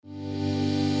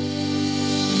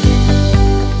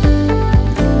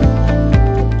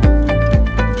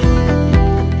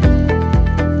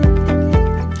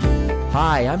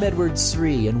I'm Edward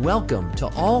Sri, and welcome to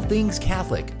All Things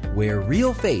Catholic, where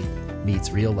real faith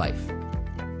meets real life.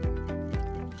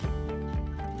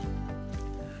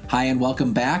 Hi, and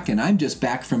welcome back. And I'm just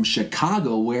back from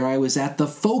Chicago, where I was at the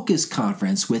Focus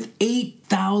Conference with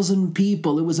 8,000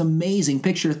 people. It was amazing.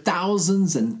 Picture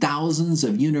thousands and thousands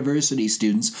of university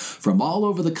students from all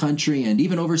over the country and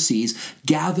even overseas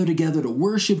gather together to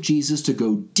worship Jesus, to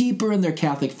go deeper in their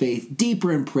Catholic faith,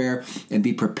 deeper in prayer, and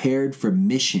be prepared for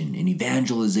mission and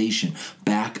evangelization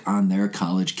back on their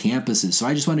college campuses. So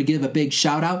I just want to give a big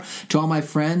shout out to all my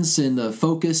friends in the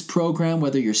Focus program,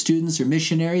 whether you're students or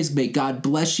missionaries. May God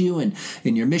bless you and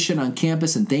in your mission on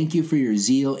campus, and thank you for your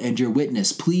zeal and your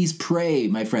witness. Please pray,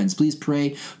 my friends, please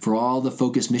pray for all the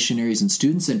Focus missionaries and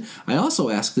students. And I also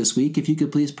ask this week if you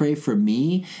could please pray for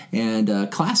me and a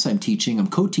class I'm teaching. I'm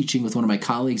co-teaching with one of my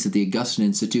colleagues at the Augustine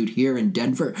Institute here in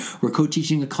Denver. We're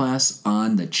co-teaching a class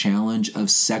on the challenge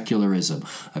of secularism,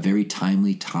 a very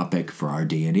timely topic for our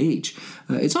day and age.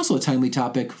 It's also a timely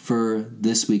topic for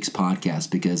this week's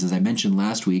podcast because, as I mentioned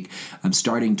last week, I'm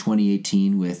starting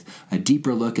 2018 with a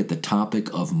deeper look at the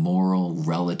topic of moral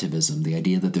relativism, the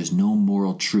idea that there's no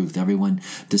moral truth. Everyone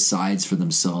decides for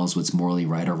themselves what's morally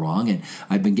right or wrong. And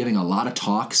I've been giving a lot of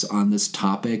talks on this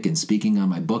topic and speaking on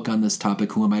my book on this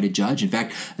topic, Who Am I to Judge? In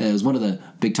fact, it was one of the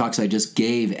big talks I just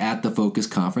gave at the Focus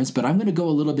Conference, but I'm going to go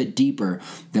a little bit deeper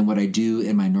than what I do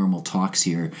in my normal talks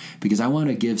here because I want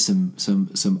to give some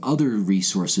other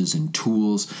resources and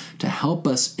tools to help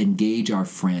us engage our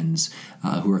friends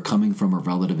who are coming from a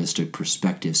relativistic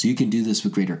perspective. So you can do this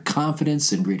with greater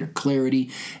confidence and greater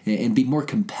clarity and be more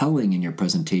compelling in your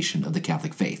presentation of the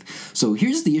Catholic faith. So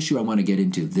here's the issue I want to get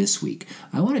into this week.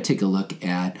 I want to take a look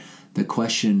at the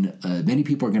question many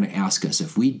people are going to ask us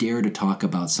if we dare to talk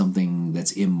about something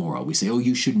that's immoral. We say, oh,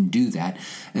 you shouldn't do that.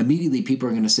 Immediately people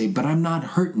are going to say, but I'm not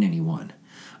hurting anyone.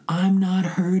 I'm not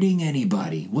hurting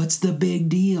anybody. What's the big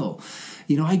deal?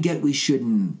 You know, I get we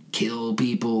shouldn't kill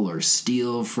people or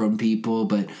steal from people,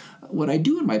 but what I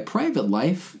do in my private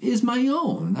life is my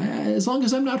own, as long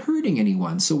as I'm not hurting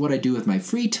anyone. So what I do with my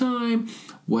free time,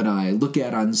 what I look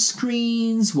at on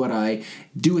screens, what I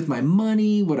do with my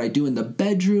money, what I do in the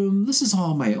bedroom, this is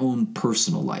all my own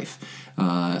personal life.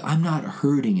 I'm not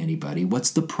hurting anybody.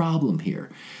 What's the problem here?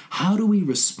 How do we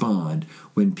respond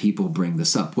when people bring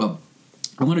this up? Well,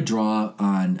 I'm going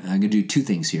to do two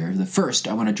things here. The first,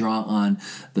 I want to draw on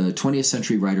the 20th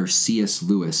century writer C.S.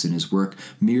 Lewis in his work,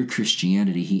 Mere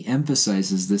Christianity. He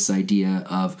emphasizes this idea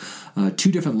of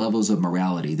two different levels of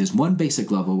morality. There's one basic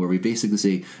level where we basically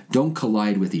say, don't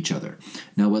collide with each other.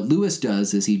 Now, what Lewis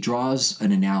does is he draws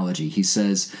an analogy. He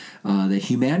says that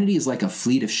humanity is like a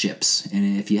fleet of ships.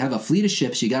 And if you have a fleet of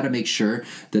ships, you got to make sure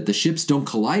that the ships don't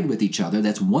collide with each other.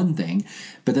 That's one thing.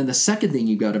 But then the second thing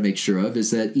you've got to make sure of is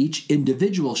that each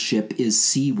individual ship is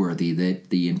seaworthy, that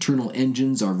the internal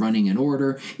engines are running in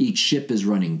order, each ship is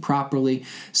running properly.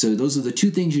 So those are the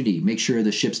two things you need. Make sure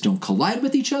the ships don't collide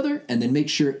with each other, and then make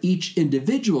sure each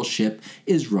individual ship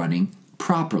is running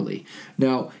properly.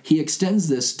 Now, he extends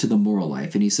this to the moral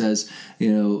life, and he says,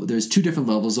 there's two different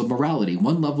levels of morality.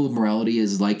 One level of morality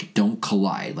is like don't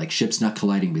collide, like ships not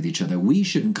colliding with each other. We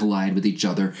shouldn't collide with each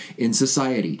other in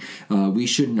society. We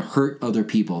shouldn't hurt other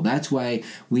people. That's why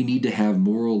we need to have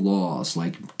moral laws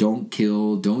like don't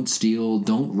kill, don't steal,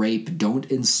 don't rape,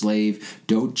 don't enslave,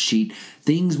 don't cheat.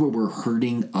 Things where we're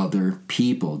hurting other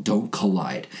people. Don't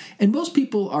collide. And most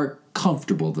people are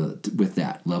comfortable with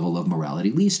that level of morality,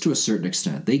 at least to a certain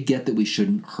extent. They get that we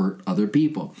shouldn't hurt other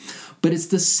people. But it's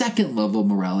the second level of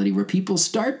morality where people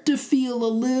start to feel a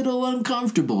little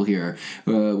uncomfortable here,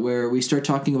 where we start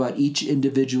talking about each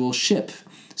individual ship.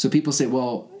 So people say,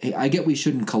 well, hey, I get we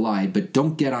shouldn't collide, but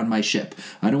don't get on my ship.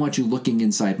 I don't want you looking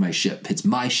inside my ship. It's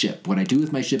my ship. What I do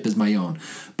with my ship is my own.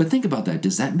 But think about that.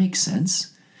 Does that make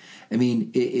sense? I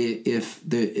mean, if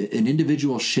an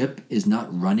individual ship is not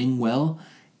running well,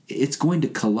 it's going to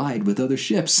collide with other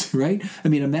ships, right? I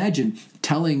mean, imagine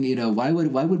telling, why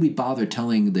would we bother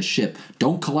telling the ship,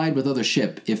 don't collide with other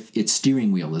ship if its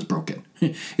steering wheel is broken?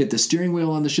 If the steering wheel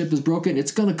on the ship is broken,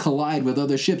 it's going to collide with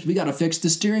other ships. We got to fix the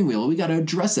steering wheel. We got to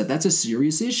address it. That's a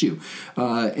serious issue.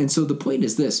 And so the point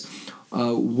is this.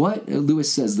 What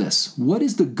Lewis says this, what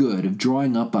is the good of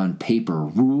drawing up on paper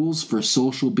rules for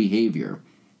social behavior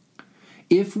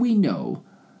if we know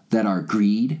that our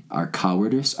greed, our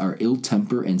cowardice, our ill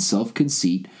temper, and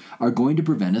self-conceit are going to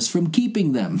prevent us from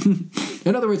keeping them?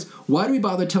 In other words, why do we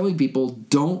bother telling people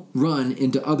don't run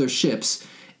into other ships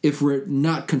if we're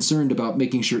not concerned about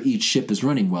making sure each ship is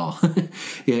running well?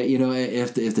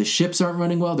 If the ships aren't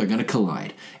running well, they're going to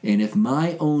collide. And if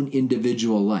my own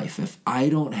individual life, if I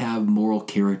don't have moral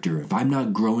character, if I'm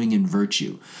not growing in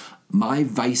virtue, my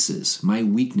vices, my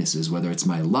weaknesses, whether it's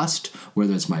my lust,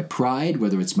 whether it's my pride,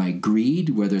 whether it's my greed,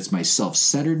 whether it's my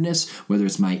self-centeredness, whether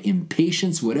it's my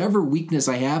impatience, whatever weakness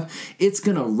I have, it's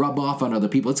going to rub off on other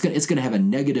people. It's going to have a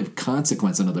negative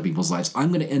consequence on other people's lives. I'm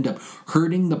going to end up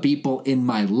hurting the people in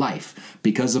my life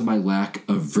because of my lack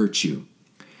of virtue.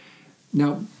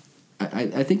 Now,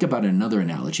 I think about another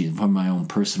analogy from my own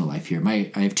personal life here. I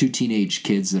have 2 teenage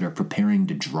kids that are preparing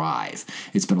to drive.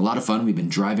 It's been a lot of fun. We've been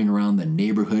driving around the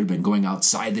neighborhood, been going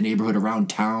outside the neighborhood, around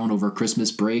town over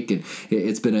Christmas break, and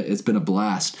it's been a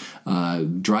blast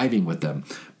driving with them.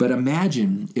 But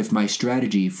imagine if my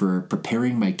strategy for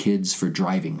preparing my kids for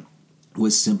driving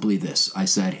was simply this. I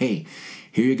said, hey,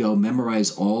 here you go,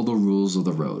 memorize all the rules of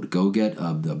the road. Go get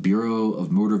the Bureau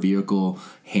of Motor Vehicle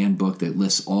handbook that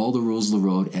lists all the rules of the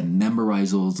road and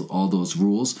memorize all those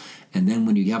rules. And then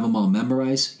when you have them all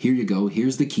memorized, here you go,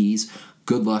 here's the keys.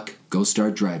 Good luck, go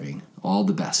start driving. All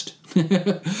the best.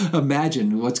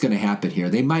 Imagine what's going to happen here.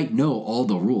 They might know all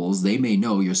the rules. They may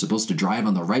know you're supposed to drive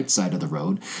on the right side of the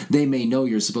road. They may know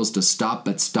you're supposed to stop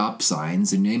at stop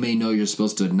signs, and they may know you're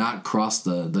supposed to not cross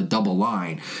the double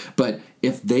line. But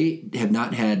if they have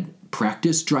not had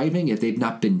practice driving, if they've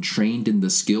not been trained in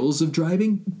the skills of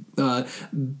driving,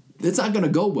 it's not going to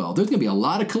go well. There's going to be a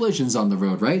lot of collisions on the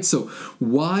road, right? So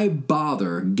why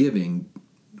bother giving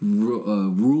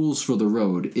rules for the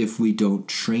road if we don't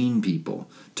train people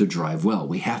to drive well?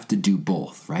 We have to do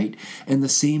both, right? And the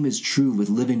same is true with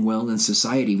living well in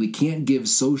society. We can't give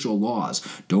social laws,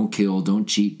 don't kill, don't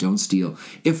cheat, don't steal,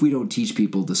 if we don't teach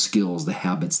people the skills, the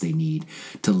habits they need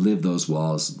to live those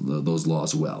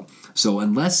laws well. So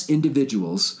unless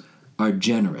individuals are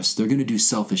generous, they're going to do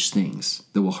selfish things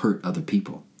that will hurt other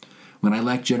people. When I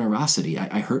lack generosity,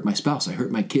 I hurt my spouse, I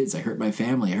hurt my kids, I hurt my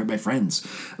family, I hurt my friends.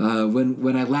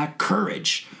 When I lack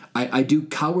courage, I do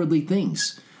cowardly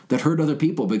things that hurt other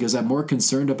people because I'm more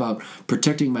concerned about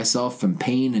protecting myself from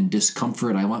pain and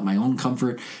discomfort. I want my own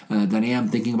comfort than I am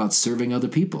thinking about serving other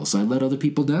people. So I let other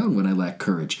people down when I lack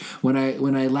courage. When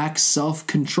I lack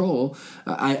self-control,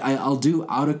 I'll do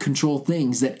out-of-control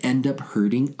things that end up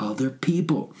hurting other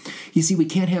people. You see, we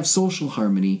can't have social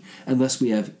harmony unless we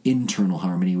have internal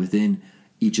harmony within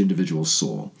each individual's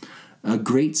soul. A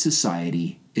great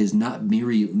society is not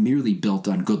merely built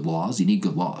on good laws. You need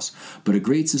good laws. But a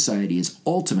great society is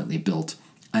ultimately built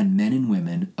on men and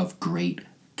women of great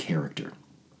character.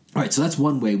 All right, so that's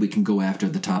one way we can go after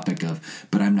the topic of,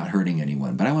 but I'm not hurting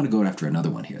anyone. But I want to go after another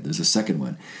one here. There's a second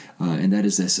one, and that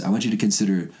is this. I want you to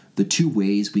consider the 2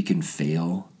 ways we can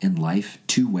fail in life.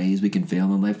 2 ways we can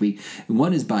fail in life.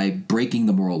 One is by breaking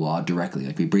the moral law directly,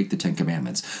 like we break the 10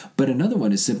 Commandments. But another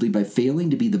one is simply by failing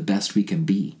to be the best we can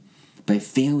be. By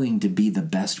failing to be the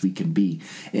best we can be.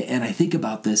 And I think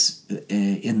about this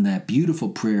in that beautiful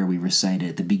prayer we recite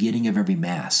at the beginning of every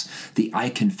Mass, the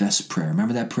I confess prayer.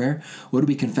 Remember that prayer? What do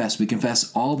we confess? We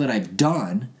confess all that I've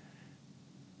done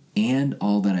and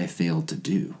all that I failed to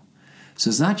do.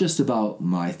 So it's not just about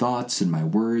my thoughts and my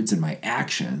words and my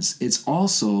actions. It's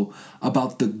also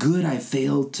about the good I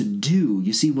failed to do.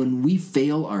 You see, when we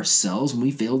fail ourselves, when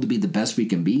we fail to be the best we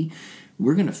can be,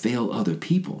 we're going to fail other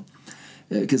people.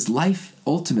 Because life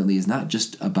ultimately is not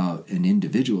just about an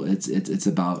individual. It's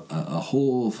about a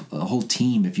whole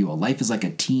team, if you will. Life is like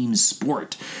a team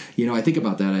sport. You know, I think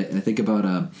about that. I think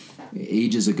about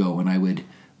ages ago when I would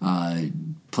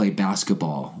play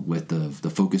basketball with the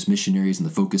Focus missionaries and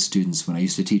the Focus students when I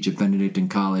used to teach at Benedictine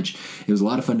College. It was a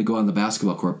lot of fun to go on the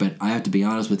basketball court, but I have to be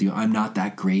honest with you, I'm not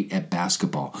that great at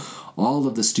basketball. All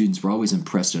of the students were always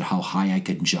impressed at how high I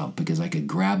could jump because I could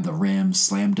grab the rim,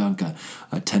 slam dunk a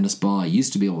tennis ball. I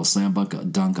used to be able to slam dunk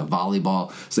a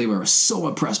volleyball. So they were so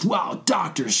impressed. Wow,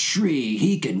 Dr. Shree,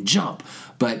 he can jump.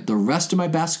 But the rest of my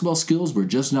basketball skills were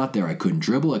just not there. I couldn't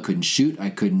dribble. I couldn't shoot. I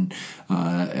couldn't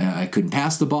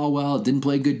pass the ball well. Didn't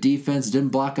play good defense. Didn't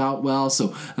block out well.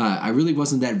 So I really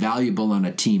wasn't that valuable on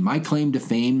a team. My claim to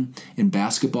fame in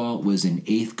basketball was in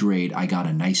 8th grade. I got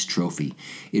a nice trophy.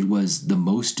 It was the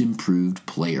Most Improved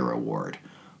Player Award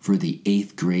for the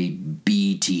 8th grade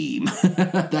B team.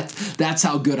 That's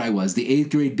how good I was. The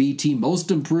 8th grade B team, most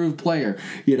improved player.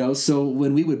 You know, so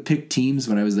when we would pick teams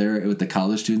when I was there with the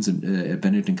college students at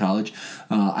Benedictine College,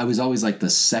 I was always like the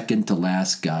second to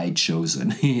last guy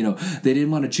chosen. You know, they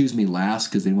didn't want to choose me last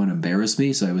because they didn't want to embarrass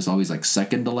me, so I was always like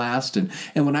second to last. And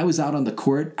when I was out on the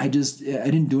court, I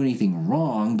didn't do anything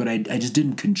wrong, but I just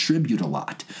didn't contribute a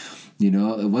lot. You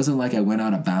know, it wasn't like I went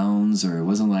out of bounds or it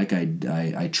wasn't like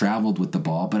I traveled with the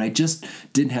ball, but I just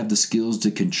didn't have the skills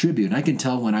to contribute. And I can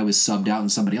tell when I was subbed out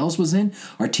and somebody else was in,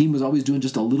 our team was always doing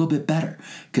just a little bit better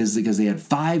because they had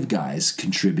 5 guys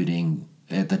contributing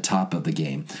at the top of the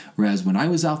game. Whereas when I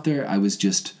was out there, I was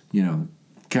just, you know,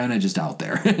 kind of just out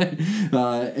there.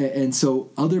 And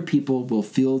so other people will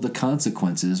feel the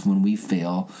consequences when we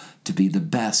fail to be the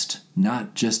best,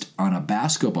 not just on a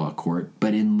basketball court,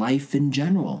 but in life in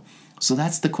general. So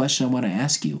that's the question I want to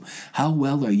ask you. How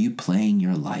well are you playing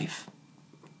your life?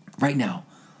 Right now,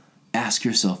 ask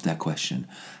yourself that question.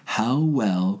 How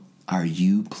well are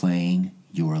you playing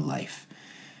your life?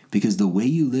 Because the way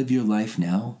you live your life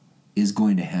now is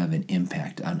going to have an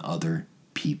impact on other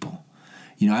people.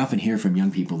 You know, I often hear from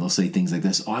young people, they'll say things like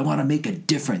this, I want to make a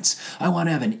difference. I want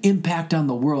to have an impact on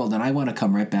the world. And I want to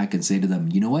come right back and say to them,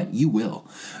 you know what? You will.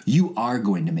 You are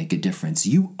going to make a difference.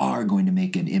 You are going to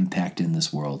make an impact in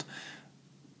this world.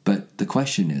 But the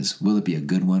question is, will it be a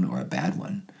good one or a bad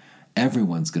one?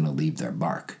 Everyone's going to leave their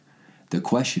mark. The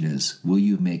question is, will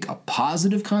you make a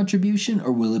positive contribution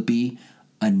or will it be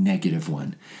a negative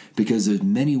one? Because there's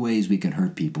many ways we can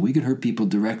hurt people. We can hurt people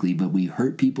directly, but we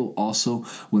hurt people also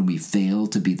when we fail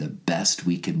to be the best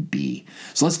we can be.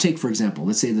 So let's take, for example,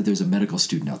 let's say that there's a medical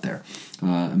student out there,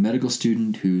 a medical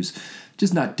student who's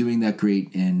just not doing that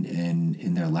great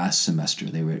in their last semester.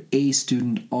 They were an A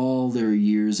student all their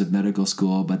years of medical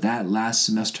school, but that last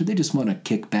semester they just want to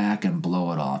kick back and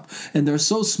blow it off. And they're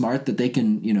so smart that they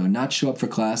can, not show up for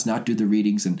class, not do the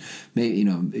readings, and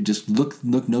maybe, just look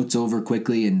notes over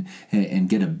quickly and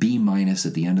get a B minus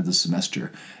at the end of the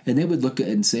semester. And they would look at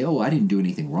it and say, oh, I didn't do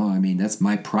anything wrong. I mean, that's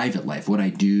my private life. What I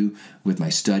do with my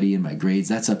study and my grades,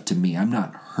 that's up to me. I'm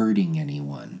not hurting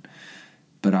anyone.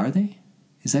 But are they?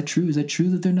 Is that true? Is that true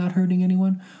that they're not hurting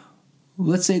anyone?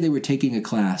 Let's say they were taking a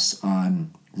class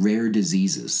on rare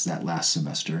diseases that last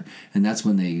semester, and that's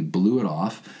when they blew it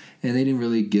off, and they didn't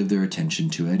really give their attention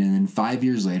to it. And then 5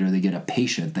 years later, they get a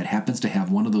patient that happens to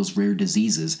have one of those rare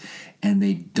diseases, and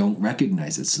they don't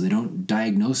recognize it, so they don't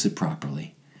diagnose it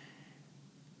properly.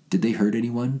 Did they hurt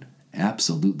anyone?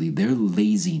 Absolutely. Their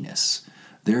laziness,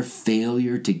 their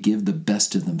failure to give the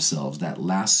best of themselves that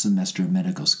last semester of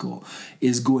medical school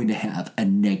is going to have a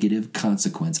negative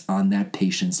consequence on that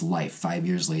patient's life 5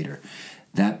 years later.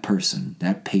 That person,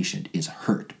 that patient, is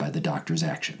hurt by the doctor's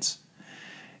actions.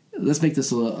 Let's make this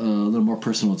a little more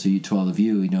personal to all of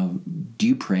you. Do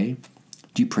you pray?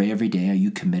 Do you pray every day? Are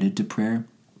you committed to prayer?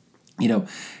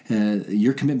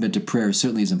 Your commitment to prayer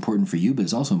certainly is important for you, but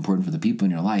it's also important for the people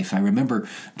in your life. I remember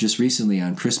just recently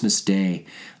on Christmas Day,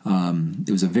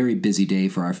 it was a very busy day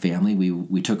for our family.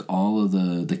 We took all of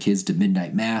the kids to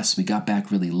midnight mass. We got back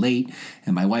really late,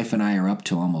 and my wife and I are up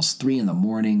till almost 3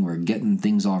 a.m. We're getting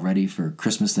things all ready for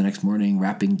Christmas the next morning,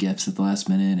 wrapping gifts at the last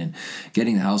minute and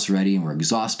getting the house ready, and we're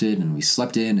exhausted, and we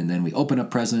slept in, and then we open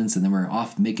up presents, and then we're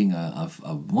off making a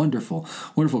wonderful,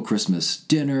 wonderful Christmas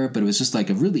dinner. But it was just like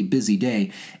a really busy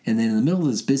day. And then in the middle of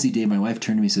this busy day, my wife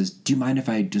turned to me and says, do you mind if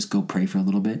I just go pray for a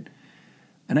little bit?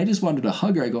 And I just wanted to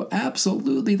hug her. I go,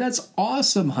 absolutely. That's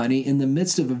awesome, honey. In the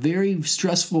midst of a very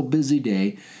stressful, busy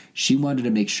day, she wanted to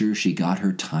make sure she got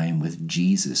her time with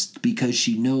Jesus because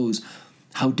she knows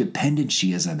how dependent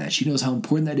she is on that. She knows how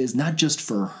important that is, not just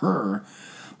for her,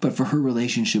 but for her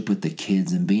relationship with the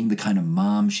kids and being the kind of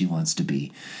mom she wants to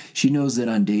be. She knows that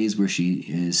on days where she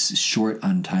is short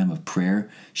on time of prayer,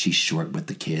 she's short with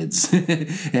the kids.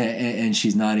 and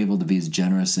she's not able to be as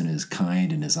generous and as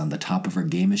kind and as on the top of her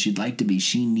game as she'd like to be.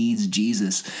 She needs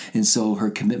Jesus. And so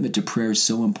her commitment to prayer is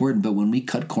so important. But when we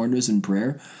cut corners in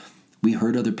prayer, we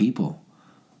hurt other people.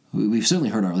 We've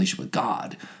certainly hurt our relationship with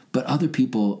God, but other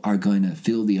people are going to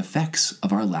feel the effects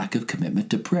of our lack of commitment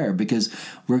to prayer because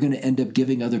we're going to end up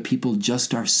giving other people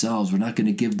just ourselves. We're not going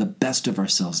to give the best of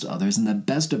ourselves to others, and the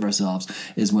best of ourselves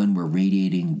is when we're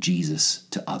radiating Jesus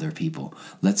to other people.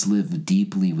 Let's live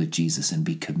deeply with Jesus and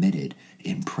be committed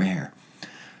in prayer.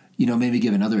 Maybe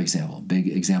give another example, big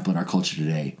example in our culture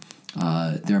today.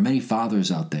 There are many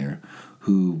fathers out there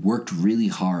who worked really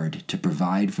hard to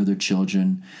provide for their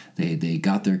children. They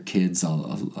got their kids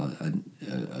a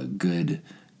good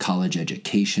college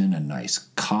education, a nice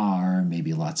car,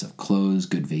 maybe lots of clothes,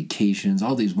 good vacations,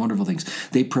 all these wonderful things.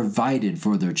 They provided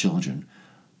for their children,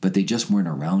 but they just weren't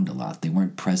around a lot. They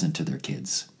weren't present to their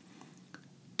kids.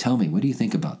 Tell me, what do you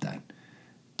think about that?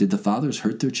 Did the fathers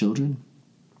hurt their children?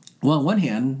 Well, on one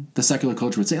hand, the secular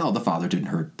culture would say, the father didn't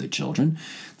hurt the children.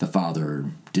 The father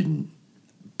didn't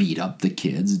beat up the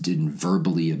kids, didn't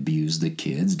verbally abuse the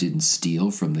kids, didn't steal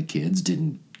from the kids,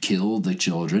 didn't kill the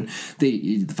children.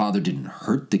 The father didn't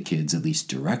hurt the kids, at least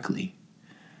directly.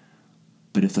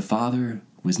 But if the father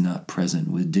was not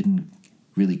present, didn't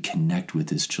really connect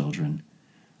with his children,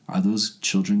 are those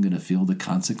children going to feel the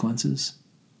consequences?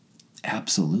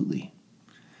 Absolutely.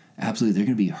 Absolutely. They're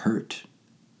going to be hurt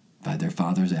by their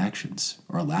father's actions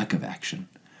or lack of action.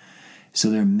 So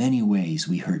there are many ways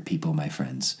we hurt people, my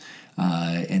friends,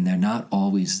 and they're not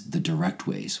always the direct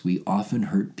ways. We often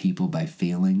hurt people by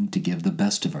failing to give the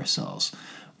best of ourselves,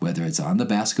 whether it's on the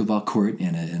basketball court,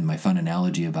 in my fun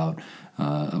analogy about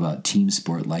team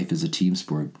sport, life is a team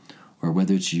sport, or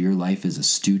whether it's your life as a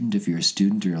student, if you're a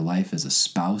student, or your life as a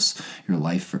spouse, your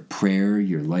life for prayer,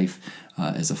 your life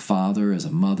as a father, as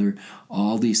a mother,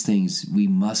 all these things, we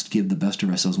must give the best of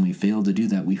ourselves. When we fail to do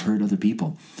that, we hurt other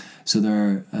people. So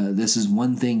this is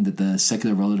one thing that the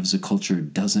secular relativism culture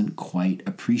doesn't quite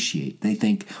appreciate. They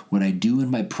think what I do in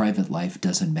my private life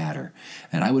doesn't matter.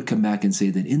 And I would come back and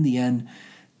say that in the end,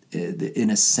 in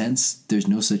a sense, there's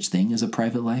no such thing as a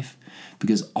private life,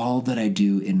 because all that I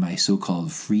do in my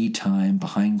so-called free time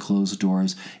behind closed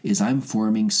doors is I'm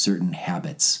forming certain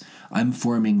habits. I'm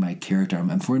forming my character.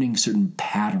 I'm forming certain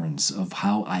patterns of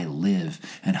how I live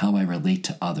and how I relate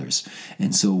to others.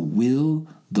 And so will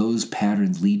those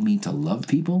patterns lead me to love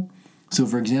people? So,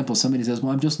 for example, somebody says,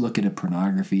 well, I'm just looking at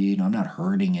pornography, I'm not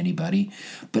hurting anybody.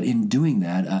 But in doing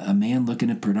that, a man looking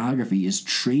at pornography is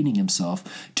training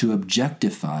himself to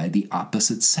objectify the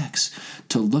opposite sex,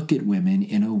 to look at women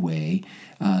in a way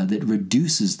that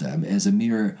reduces them as a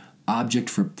mere object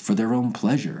for their own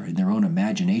pleasure, in their own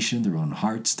imagination, their own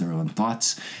hearts, their own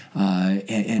thoughts,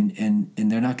 and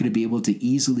they're not going to be able to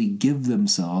easily give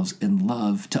themselves in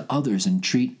love to others and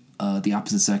treat the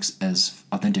opposite sex as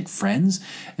authentic friends,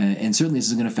 and certainly this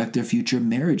is going to affect their future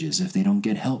marriages if they don't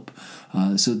get help.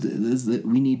 So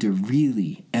we need to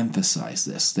really emphasize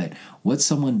this, that what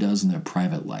someone does in their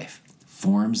private life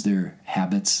forms their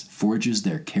habits, forges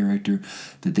their character,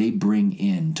 that they bring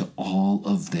into all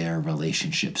of their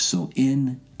relationships. So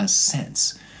in a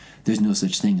sense, there's no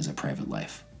such thing as a private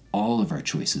life. All of our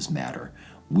choices matter.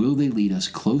 Will they lead us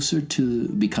closer to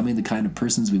becoming the kind of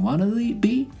persons we want to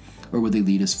be? Or will they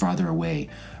lead us farther away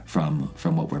from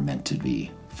what we're meant to be,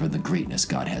 for the greatness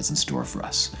God has in store for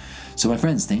us? So my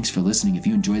friends, thanks for listening. If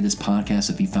you enjoyed this podcast,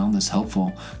 if you found this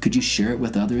helpful, could you share it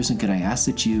with others? And could I ask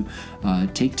that you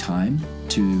take time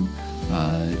to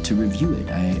review it?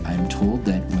 I'm told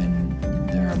that when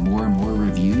there are more and more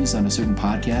reviews on a certain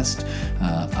podcast,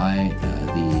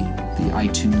 the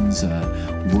iTunes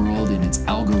world and its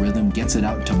algorithm gets it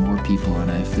out to more people.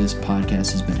 And if this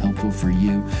podcast has been helpful for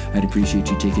you, I'd appreciate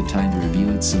you taking time to review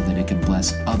it so that it can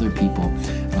bless other people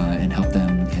and help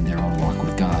them in their own walk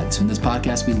with God. So in this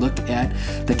podcast, we look at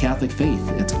the Catholic faith.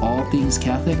 It's all things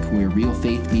Catholic, where real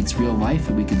faith meets real life,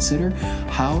 and we consider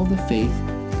how the faith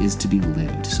is to be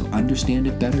lived. So understand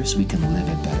it better so we can live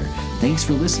it better. Thanks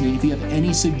for listening. If you have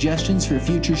any suggestions for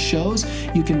future shows,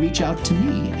 you can reach out to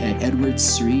me at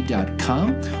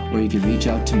edwardssri.com, or you can reach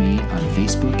out to me on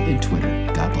Facebook and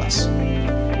Twitter. God bless.